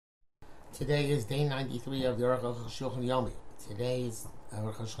Today is day 93 of the Aruch Shulchan Yomi. Today's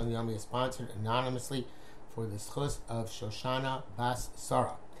Aruch Shulchan Yomi is sponsored anonymously for the schus of Shoshana Bas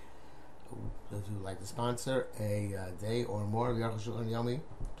Sarah. If you would like to sponsor a day or more of the Aruch Shulchan Yomi,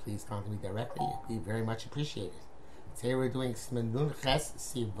 please contact me directly. It'd be very much appreciated. Today we're doing Siman Nun Ches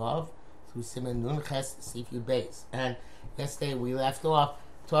Sivav through Siman Nun Ches Sifyud Beis. And yesterday we left off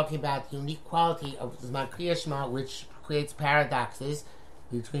talking about the unique quality of Zman Kriyas Shema, which creates paradoxes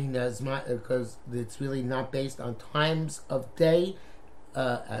between the Zman, because it's really not based on times of day,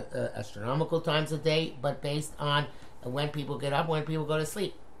 astronomical times of day, but based on when people get up, when people go to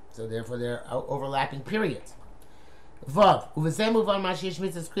sleep. So therefore there are overlapping periods. Vav.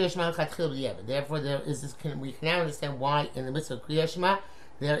 Therefore there is this, we can now understand why in the midst of Kriyas Shema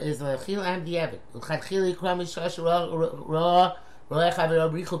there is a L'chil Am Di'evet.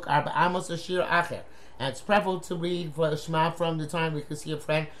 And it's preferable to read for the Shema from the time we can see a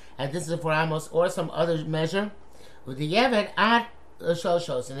friend, and this is for Amos or some other measure. With the Yevet at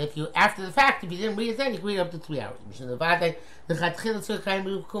Shoshos, and if you, after the fact, if you didn't read it then, you can read up to 3 hours. So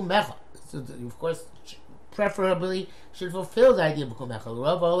of course, preferably should fulfill the idea of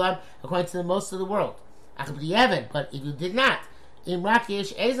B'Kum according to the most of the world. But if you did not, in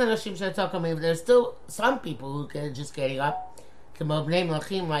Rakish, there's still some people who are just getting up,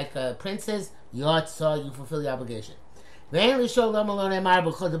 like princes, you fulfill the obligation. You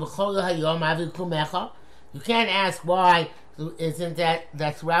can't ask why isn't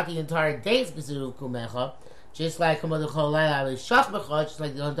that throughout the entire day it's considered kumecha, just like just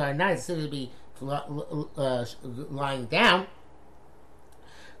like the entire night it's considered to be lying down.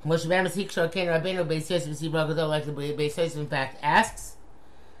 Like the Beis Yosef in fact asks,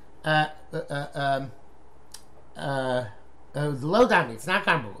 the low down, it's not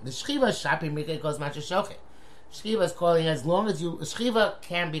comparable. The Shchiva Shapim Mikei calls Macha Shochet. Shchiva is calling as long as you. Shchiva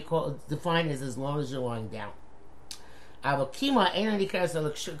can be defined as long as you're lying down. Avokima ain't any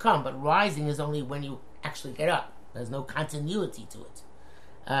come, but rising is only when you actually get up. There's no continuity to it.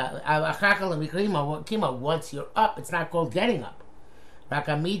 Once you're up, it's not called getting up.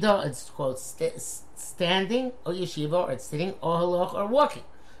 Rakamida, it's called standing, or yeshiva, or it's sitting, or haloch, or walking.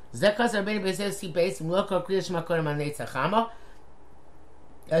 That's the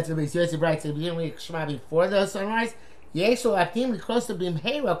Beis Yosef writes at the beginning of Shema before the sunrise. You should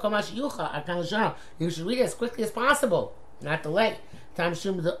read it as quickly as possible, not delay.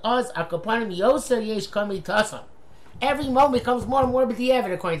 Every moment becomes more and more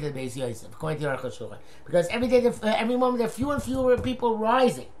b'di'evet according to the Beis Yosef, according to the Aruch Shulchan, because every day, every moment, there are fewer and fewer people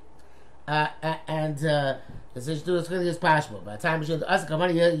rising, and this is do as quickly as possible. By the time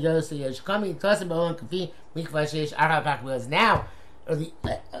because now,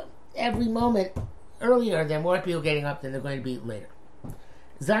 every moment earlier, there are more people getting up than they're going to be later.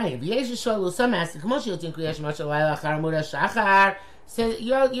 Zayin, some ask, so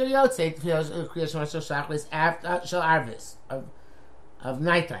your Yotzei Kriyas Shema Shel Shachar is after Shel Arvis of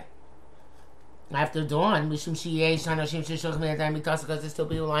nighttime. After dawn, because there's still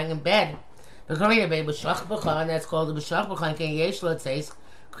people lying in bed. And that's called the B'Shach B'Chan Ken Yesh Lo Tzeis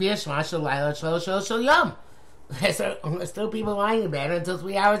Kriyas Shema Shel Laila Shel Yom. There's still people lying in bed until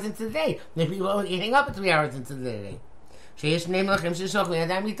 3 hours into the day. There are people only getting up at 3 hours into the day. There's still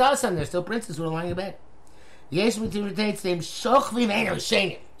princes who are lying in bed. Some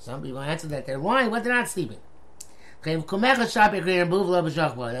people answer that they're lying, but they're not sleeping. That's what's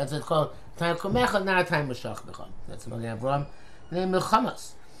called time Kumecha, not a time B'Shach B'Chan. That's what Avraham named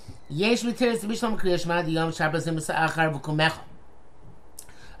Milchamos.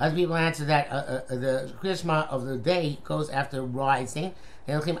 Other people answer that the Kriyas Shema of the day goes after rising,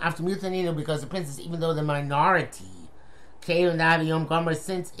 and after Mutanino, because the princes, even though the minority,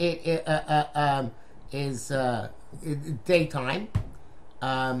 since it is daytime,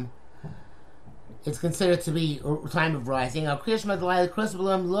 it's considered to be a time of rising. But Kriyas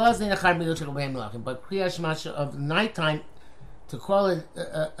Shema of nighttime, to call it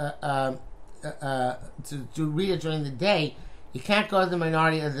to read it during the day, you can't go to the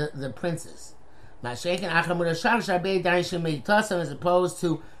minority of the princes. As opposed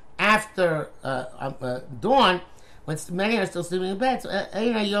to after dawn, when many are still sleeping in bed.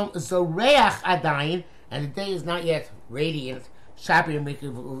 And the day is not yet radiant. So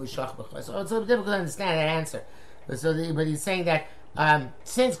it's so difficult to understand that answer. But he's saying that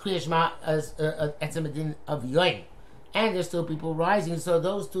since Kriyas Shema is Etzem of Yoim, and there's still people rising, so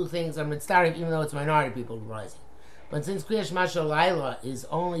those two things are mitzvah, even though it's minority people rising. But since Kriyas Shema Shel Laila is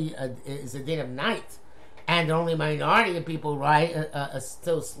only a din of night, and only minority of people are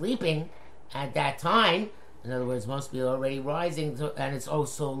still sleeping at that time, In other words, most people are already rising, and it's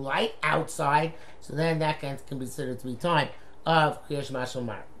also light outside, so then that can be considered to be time of Kriyash Shema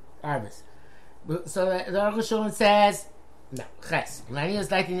Shomar, harvest. So the Aruch Shulchan says, no, Ches. Lani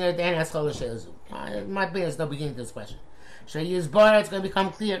is like in the Dan as Chol Sheilazu. It might be there's no beginning to this question. Should use bar, it's going to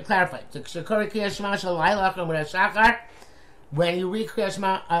become clarified. Shekori Kriyash Shema Shalayla Chom Rav Shachar. When you read Kriyash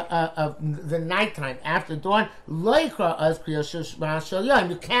Shema of the nighttime after dawn, lo yikra as Kriyash Shema Shel Yom.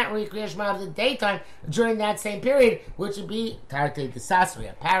 You can't read Kriyash Shema of the daytime during that same period, which would be Tartei Desasri,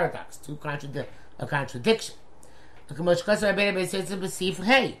 a paradox, a contradiction. The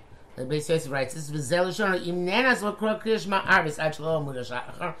Beis Yosef writes, "This is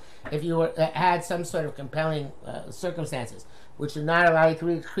if you had some sort of compelling circumstances which would not allow you to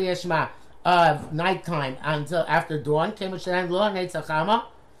read Kriyash Shema of nighttime until after dawn, and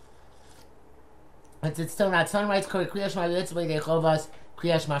it's still not sunrise, Kriyash Shema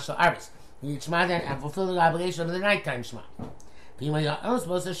Kriyash Shema Shel Arvis. You read Shema then and fulfill the obligation of the nighttime Shema.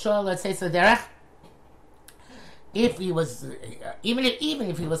 Supposed to show, let's say, Saderech. If he was, even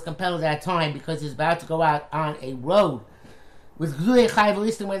if he was compelled at that time because he's about to go out on a road with Glulei Chayv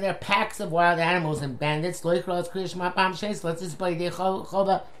where there are packs of wild animals and bandits, he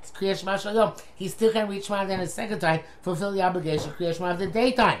still can reach Shema then a second time, fulfill the obligation of Kriyash Shema of the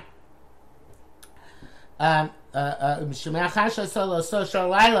daytime.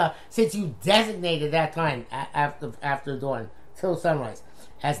 Since you designated that time after dawn till sunrise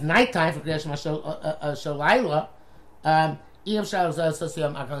as nighttime for Kriyash Shema Shalayla, you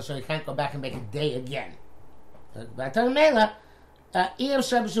can't go back and make a day again. Now,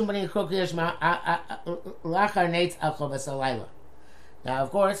 of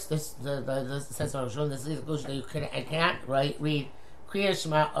course, this says you can't read Kriyash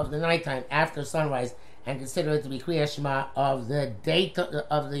Shema of the nighttime after sunrise and consider it to be Kriyash Shema of the day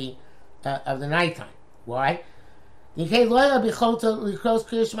of the nighttime. Why? Because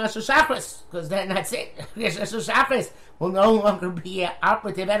then that's it. Kriyash will no longer be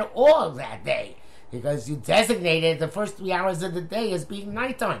operative at all that day because you designated the first 3 hours of the day as being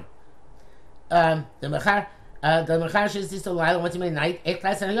nighttime. The Mechar says this to Lila once a night. I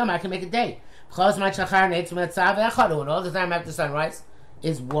can make a day. And all the time after sunrise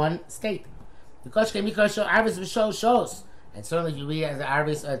is one state. Because shows. And certainly if you read the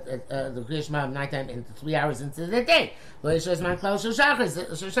Arvis the Kriyash Shema of nighttime into 3 hours into the day, there won't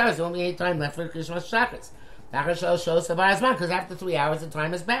be any time left for Kriyash Shema Shachris. Shows because after 3 hours the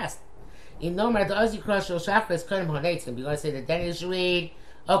time has passed. In no matter the Kriyash Shema Shachris, you're going to say that then you should read,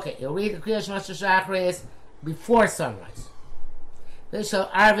 okay, you'll read the Kriyash Shema Shachris before sunrise. This shall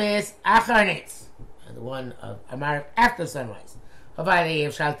Arvis Acharnetz, the one of Amar after sunrise. You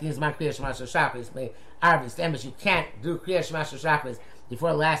can't do Kriyash Shema Shachris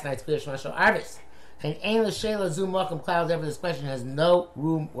before last night's Kriyash Shema Arvis. And Ein L'Sheila Zoom Welcome Cloud, therefore this question has no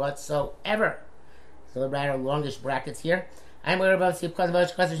room whatsoever. So the rather longish brackets here. I'm worried about the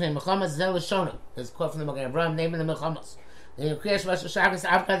Mechamas Zel Shona. There's a quote from the Magen Avraham naming the Mechamas. The Kriyash Shema Shachris,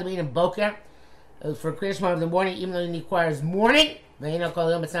 I've got to be in Boker for Kriyash Shema of the morning, even though it requires morning.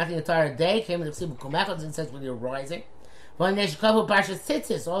 It's not the entire day. Came with the Tzibur Kumechot and says when you're rising. One there's a couple of Parshas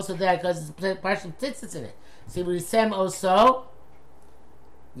Tzitzis, also there because it's Parshas Tzitzis in it. See, we Sem also,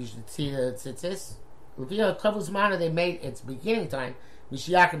 you should see the Tzitzis. Levia Kavuz Mana, they made its beginning time,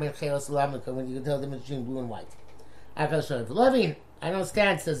 Mishiakim and Chelos Salamika, when you can tell the difference between blue and white. I don't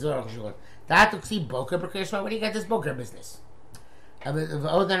stand, says Zohar Shulchan. That to see Boker B'Krishma, where do you get this Boker business? We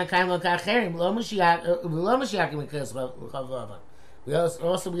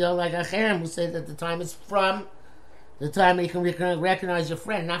also we all like Acherim who say that the time is from the time you can recognize your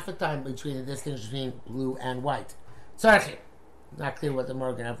friend, not the time between the distance between blue and white. Tzarchim. Not clear what the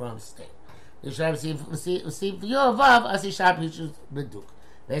Morgan Avraham is saying.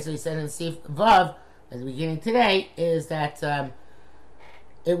 Basically, said in Sif Vav at the beginning today is that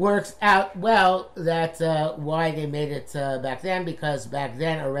it works out well that why they made it back then, because back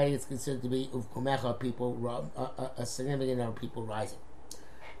then already it's considered to be uvkumecha, people, a significant number of people rising.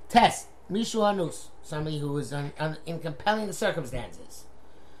 Test. Mishu Anus, somebody who is in compelling circumstances.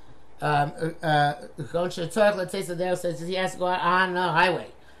 Let's say so there says he has to go out on a highway.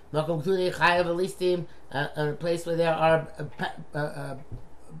 A place where there are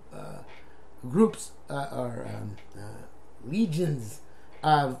groups or legions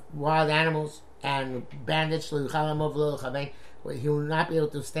of wild animals and bandits. He will not be able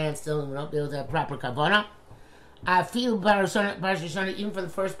to stand still and will not be able to have proper kavanah. I feel even for the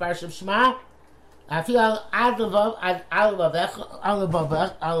first parsha of Shema. I feel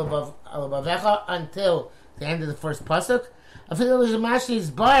until the end of the first pasuk. I feel it was a mashli's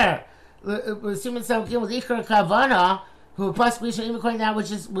bar Assuming some gil with ikar kavana, who plus we should even according now,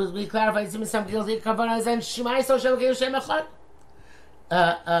 which is we clarified. Assuming some gil with ikar kavana is then shemai so shem gil shem echad.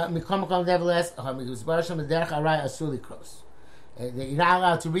 Mikom mikom nevertheless, because barasham derech aray asuli cross. You're not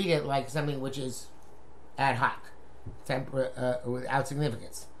allowed to read it like something which is ad hoc, without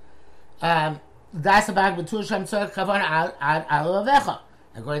significance. That's about betul shem tzor kavana ad alavecha.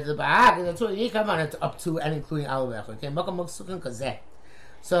 According to the Bahag, the Torah, you kavana up to and including alavecha. Okay, mokom muksukin kazeh.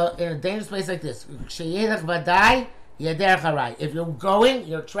 So in a dangerous place like this, if you're going,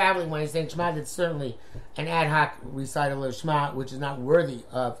 you're traveling when you're saying Shema, that's certainly an ad hoc recital of Shema, which is not worthy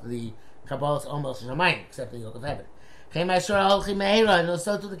of the Kabbalah's almost Shemayim, except the Yoke of Heaven. And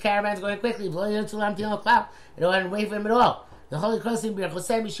so to the caravans going quickly, you don't wait for him at all. The Holy Cross in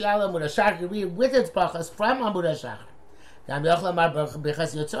Birchosei Mishiala Mudashach, you read with its brachas from Amud HaShachar. And you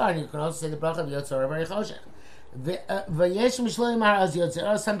can also say the bracha of Yotzor very choshech.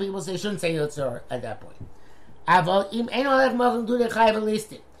 Some people say shouldn't say Yotzor at that point. But it's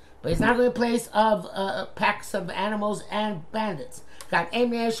not going to be a place of packs of animals and bandits.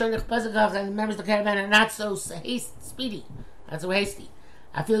 And members of the caravan are not so speedy, not so hasty.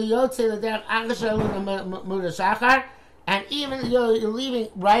 I feel and even you're leaving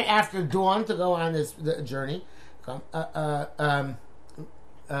right after dawn to go on this journey.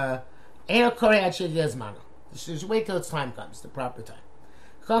 Just wait till its time comes, the proper time.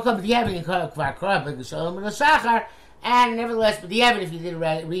 And nevertheless, but the evidence, if you did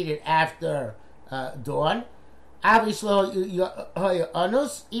read it after dawn,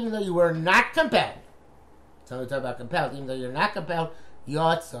 even though you were not compelled, so we talk about compelled, even though you're not compelled, you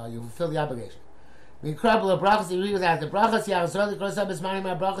fulfill the obligation. You read without the brachas,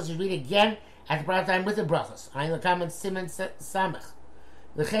 you read again at the proper time with the brachas. I know the comment Simon Samach.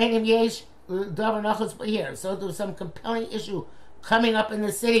 Here, so there's some compelling issue coming up in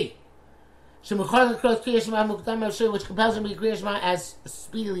the city, which compels him to be Kriya Shema as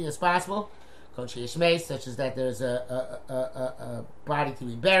speedily as possible, such as that there's a body to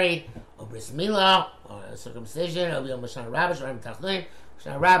be buried, or bris milah, or a circumcision, or Yom Shana Rabbah,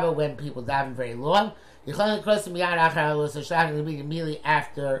 Shana Rabbah, when people daven very long. You can cross the miyad achar to be immediately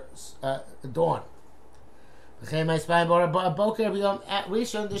after dawn. And so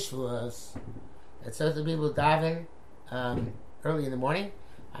the people daven early in the morning.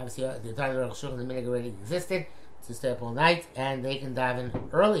 Obviously, at the time of Rosh Hashanah, the minhag already existed to stay up all night, and they can daven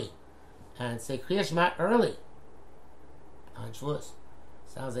early and say Kriya Shema early on Shavuos.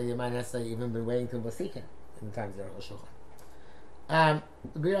 Sounds like you might necessarily even been waiting till Vasikin in the times of Rosh Hashanah.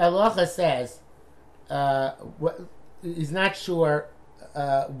 The Halacha says he's not sure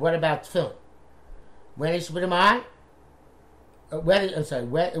what about tefillin. When he should put them on, how he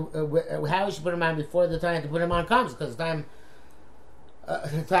should put them on before the time to put them on comes, because the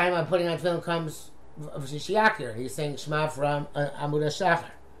time of putting on tefillin comes of Shishiyakir. He's saying Shema from Amud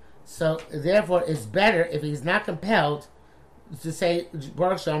HaShachar. So therefore, it's better if he's not compelled to say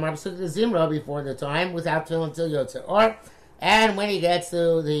Baruch Shalom Rabbi Zimra before the time without tefillin until Yotzer Or, and when he gets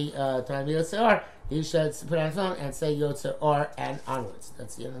to the time of Yotzer Or, he should put on tefillin and say Yotzer Or and onwards.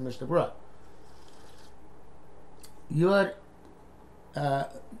 That's the end of the Mishnah Berurah. Yud.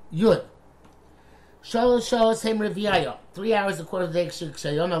 Shalosh Hem Reviyayo. 3 hours a quarter of the day,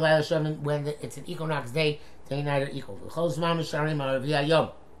 Shayom Alayla Shavim, when it's an equinox day, day and night are equal. Chol Zman Misharim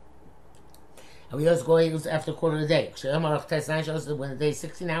Reviyayo. And we also go after a quarter of the day. Shayom Arach Tes Nine shows when the day is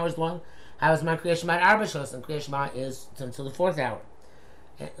 16 hours long. How is my Kriya Shema Arba shows, and Kriya Shema is until the 4th hour.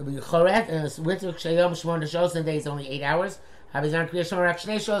 Choret, and it's winter Shayom Shmon shows, and the day is only 8 hours. How is my Kriya Shema Rak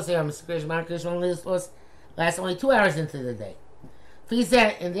Shnei shows, Kriya Shema lasts only 2 hours into the day.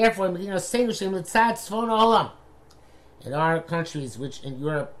 And therefore, in our countries, which in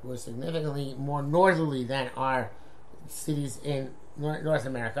Europe were significantly more northerly than our cities in North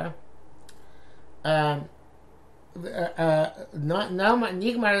America, in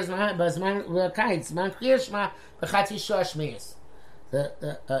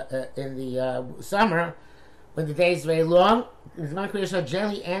the summer, when the day is very long, the Zman Kriya Shema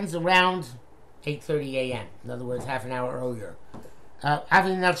generally ends around 8:30 a.m. In other words, half an hour earlier.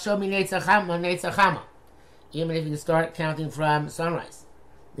 Even if you start counting from sunrise,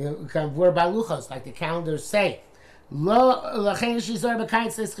 like the calendars say, so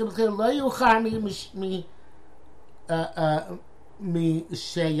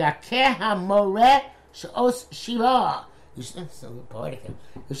poetic.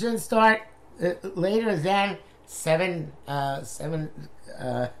 You shouldn't start later than 7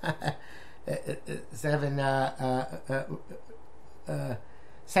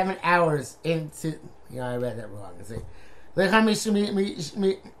 7 hours into, I read that wrong. You shouldn't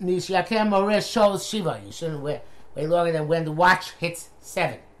wait longer than when the watch hits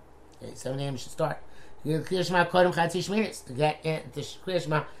 7. Okay, 7 a.m. you should start. You get Kriya Shema Kodem Chatzi Shminis to get into Kriya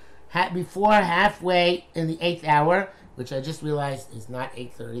Shema before halfway in the 8th hour, which I just realized is not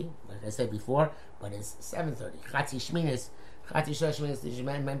 8:30, like I said before, but it's 7:30. Chatzi Shminis, Chatzi Shminis, the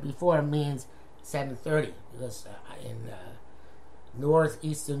meant before means 7:30, because in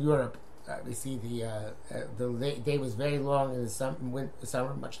northeastern Europe, we see the day was very long in the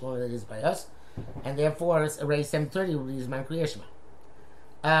summer, much longer than it is by us, and therefore it's already 7:30 will be Zman Kriya Shema.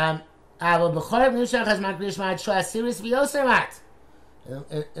 In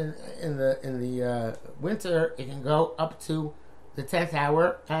the winter, it can go up to the 10th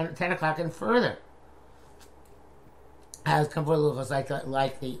hour and 10 o'clock and further. As Kamfor Luchos,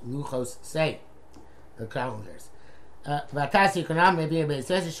 like the Luchos say, the calendars. The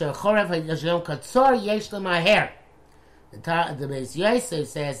Beis Yosef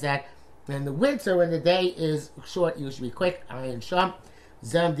says that in the winter, when the day is short, you should be quick. Ayin Sham,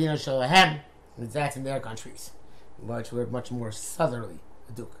 Zem Dina Shalahem, and that's in their countries, which were much more southerly.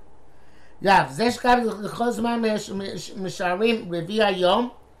 Duk. Yeah,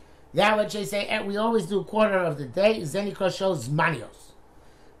 that what they say, we always do a quarter of the day. Zenikos shows Zmanios.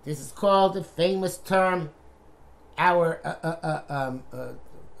 This is called the famous term, our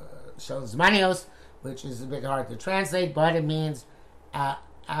shows Zmanios, which is a bit hard to translate, but it means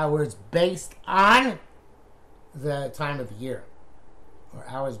hours based on the time of year, or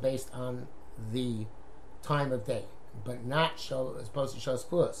hours based on the time of day, but not as opposed to shows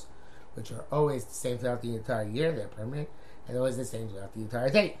Kulos, which are always the same throughout the entire year. They're permanent, and always the same throughout the entire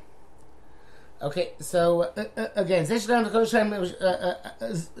day. Okay, so again, we always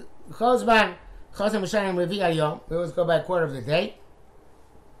go by a quarter of the day.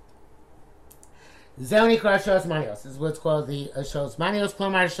 Zeoni Krashos Manios. This is what's called the Shos Manios.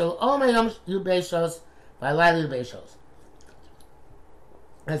 Klomar Shol Omayom Yubei Shos by Laila Yubei Shos.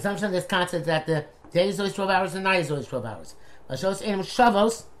 The assumption of this concept that the day is always 12 hours and the night is always 12 hours. Shos Enim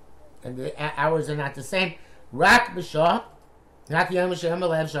Shavos, and the hours are not the same. Rak B'Shah, not Yom Shem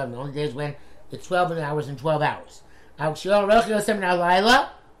Alev Shav. The only days when it's 12 hours and 12 hours. But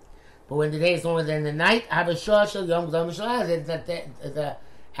when the day is longer than the night, the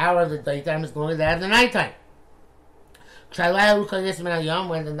hour of the daytime is longer than the nighttime.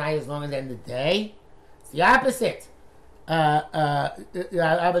 When the night is longer than the day, it's the opposite.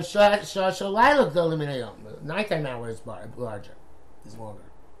 Nighttime hour is larger, is longer.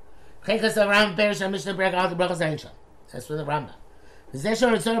 That's for the Rambam. And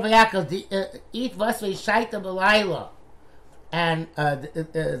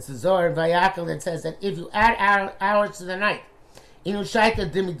it's a Zohar in Vayakel that says that if you add hours to the night, those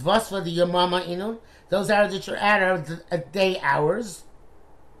hours that you add are day hours.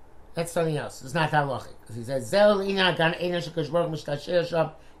 That's something else. It's not halachic. Because he says, this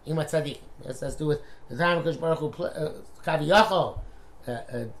has to do with the time Kadosh Baruch Hu Kaviyachol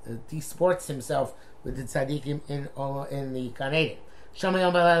desports himself with the tzaddikim in the Gan Eden.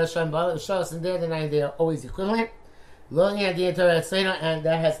 Shamayom Balal Shos, and there the night they are always equivalent. And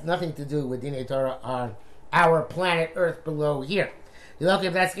that has nothing to do with Dinei Torah on our planet Earth below here. You look,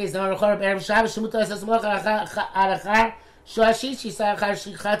 if that's the case,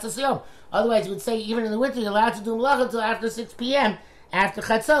 otherwise you would say even in the winter you're allowed to do malacha until after 6 p.m. after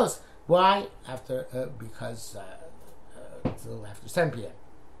Chatzos. Why? Because till after 7 p.m.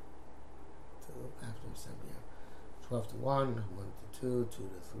 Till after 7 p.m. 12 to 1, 1 to 2, 2 to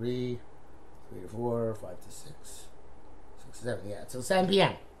 3, 3 to 4, 5 to 6, 6 to 7, yeah, till 7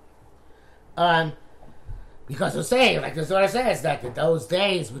 p.m. Because we're saying, like the Zohar says, that those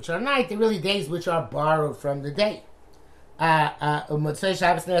days which are night, they're really days which are borrowed from the day. Motzei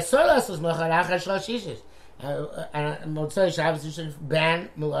Shabbos and Motzei Shabbos you should ban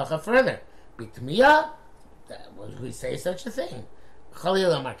malacha further. B'tmiyah, would we say such a thing?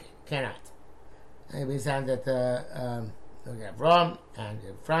 Chalil Amarki, cannot. And we found that Avram and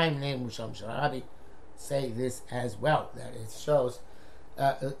Ephraim, named Musham Sharabi, say this as well, that it shows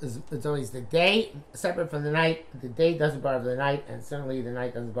it's always the day separate from the night. The day doesn't borrow from the night, and certainly the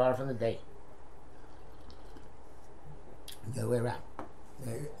night doesn't borrow from the day. The other way around.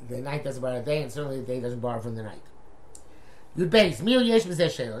 The night doesn't borrow the day, and certainly the day doesn't borrow from the night. Yud Beis, Mil Yesh B'Zeh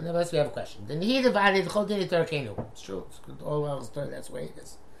Shelo. Nevertheless, we have a question. The Nehid divided the Chol Dinei Torah Keinu. It's true. It's good. All of Torah. That's the way it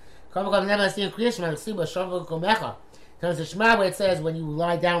is. Nevertheless, in Kriya Shema, L'Siba Shavah Komecha. In terms of Shema, where it says when you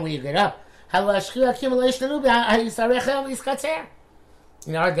lie down, when you get up, in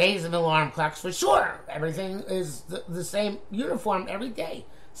our days of alarm clocks, for sure, everything is the same uniform every day.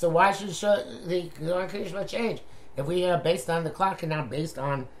 So why should the Kriya Shema change? if we are based on the clock and not based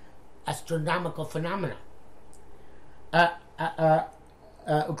on astronomical phenomena.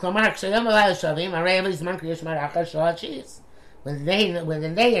 When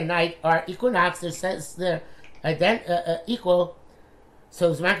the day and night are equinox, they're equal.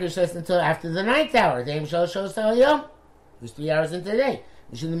 So Zman Kriyas until after the ninth hour. There's 3 hours into the day.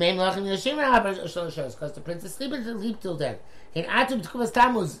 Because the prince is sleeping till then.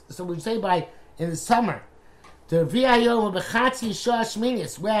 So we say in the summer, when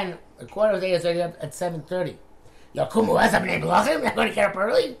a quarter of the day is already up at 7:30. Yakumu, what's up, name Melachim? They're going to get up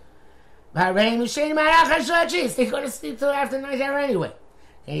early. They're going to sleep till after the night hour anyway.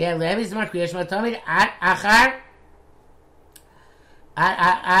 And yeah, Levi Zman Kriyas Matamid at Achar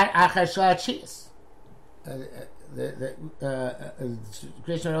Shachis. The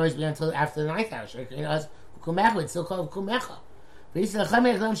Krishna will always be until after the ninth hour. It's still called Kumecha.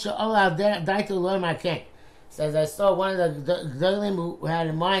 Says I saw one of the Gdolim who had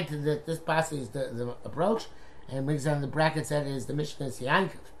in mind that this passage is the approach, and brings on the brackets that it is the Mishnah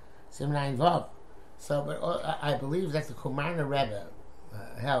Yankov, Simnayin Vav. So, but I believe that the Kumarna Rebbe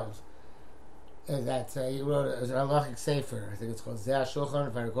held that he wrote a halachic sefer. I think it's called Zeh Shulchan,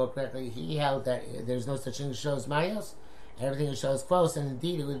 if I recall correctly. He held that there's no such thing as shows mayos, everything shows close, and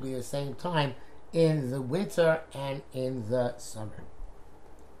indeed it would be the same time in the winter and in the summer.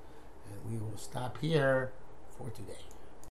 And we will stop here for today.